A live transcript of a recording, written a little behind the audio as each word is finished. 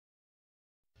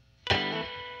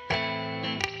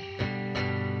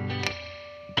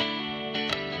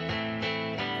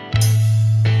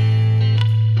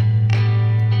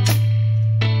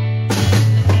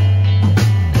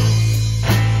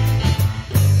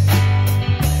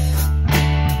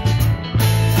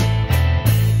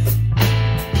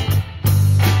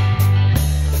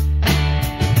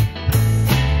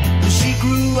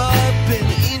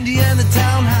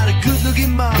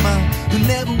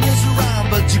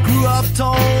grew up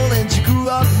tall and she grew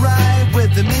up right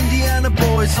with them Indiana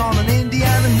boys on an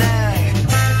Indiana night.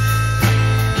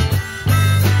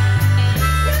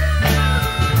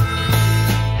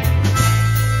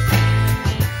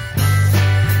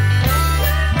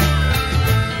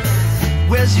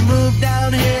 Well, she moved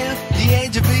down here, the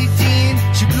age of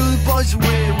 18. She blew the boys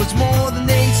away, it was more than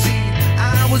they seen.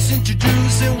 I was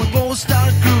introduced and we both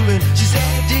started grooving. She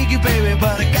said, dig you baby,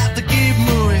 but I got to keep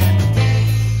moving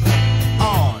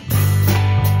on.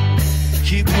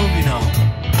 Keep moving on.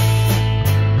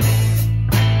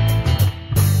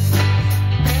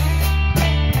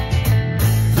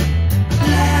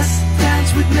 Last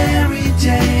dance with Mary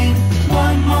Jane.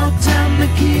 One more time to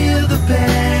kill the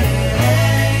pain.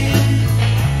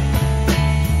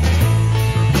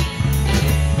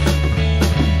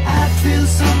 Feel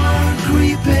summer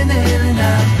creeping in and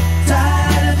I'm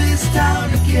tired of this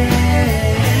town again.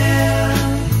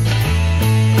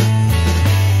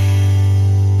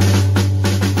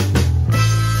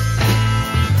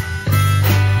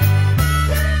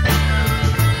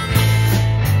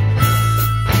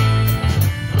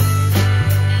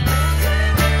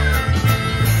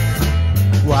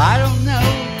 Well, I don't know,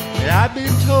 but I've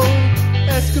been told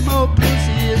Eskimo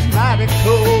pussy is mighty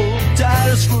cold.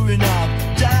 Tired of screwing up,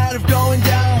 tired of going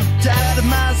down, tired of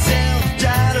myself,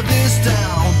 tired of this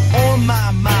town. On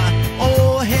my mind,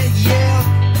 oh heck yeah.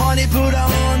 Honey, put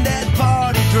on that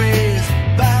party dress,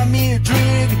 buy me a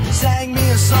drink, sang me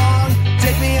a song,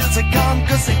 take me as I come,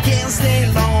 cause I can't stay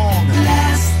long.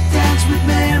 Last dance with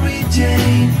Mary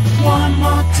Jane. One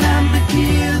more time to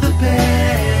kill the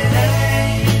pain.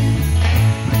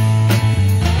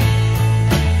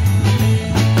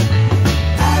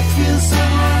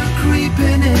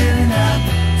 Creeping in and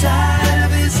I'm tired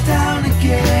of this town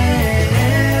again.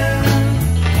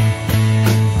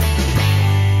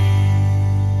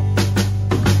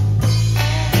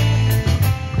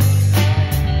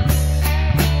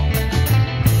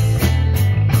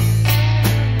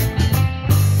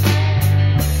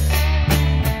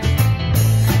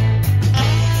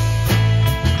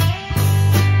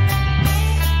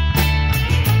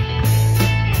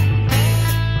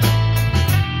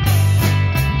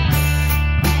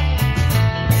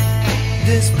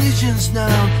 There's visions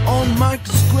now on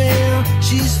Market Square.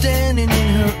 She's standing in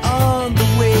her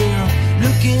underwear,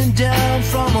 looking down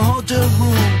from a hotel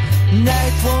room.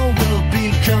 Nightfall will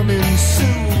be coming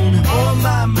soon. Oh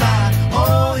my,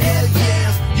 oh hell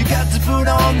yes. You got to put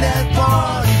on that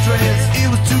party dress. It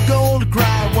was too cold to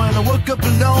cry when I woke up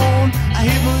alone. I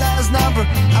hit my last number,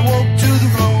 I woke to the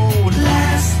road.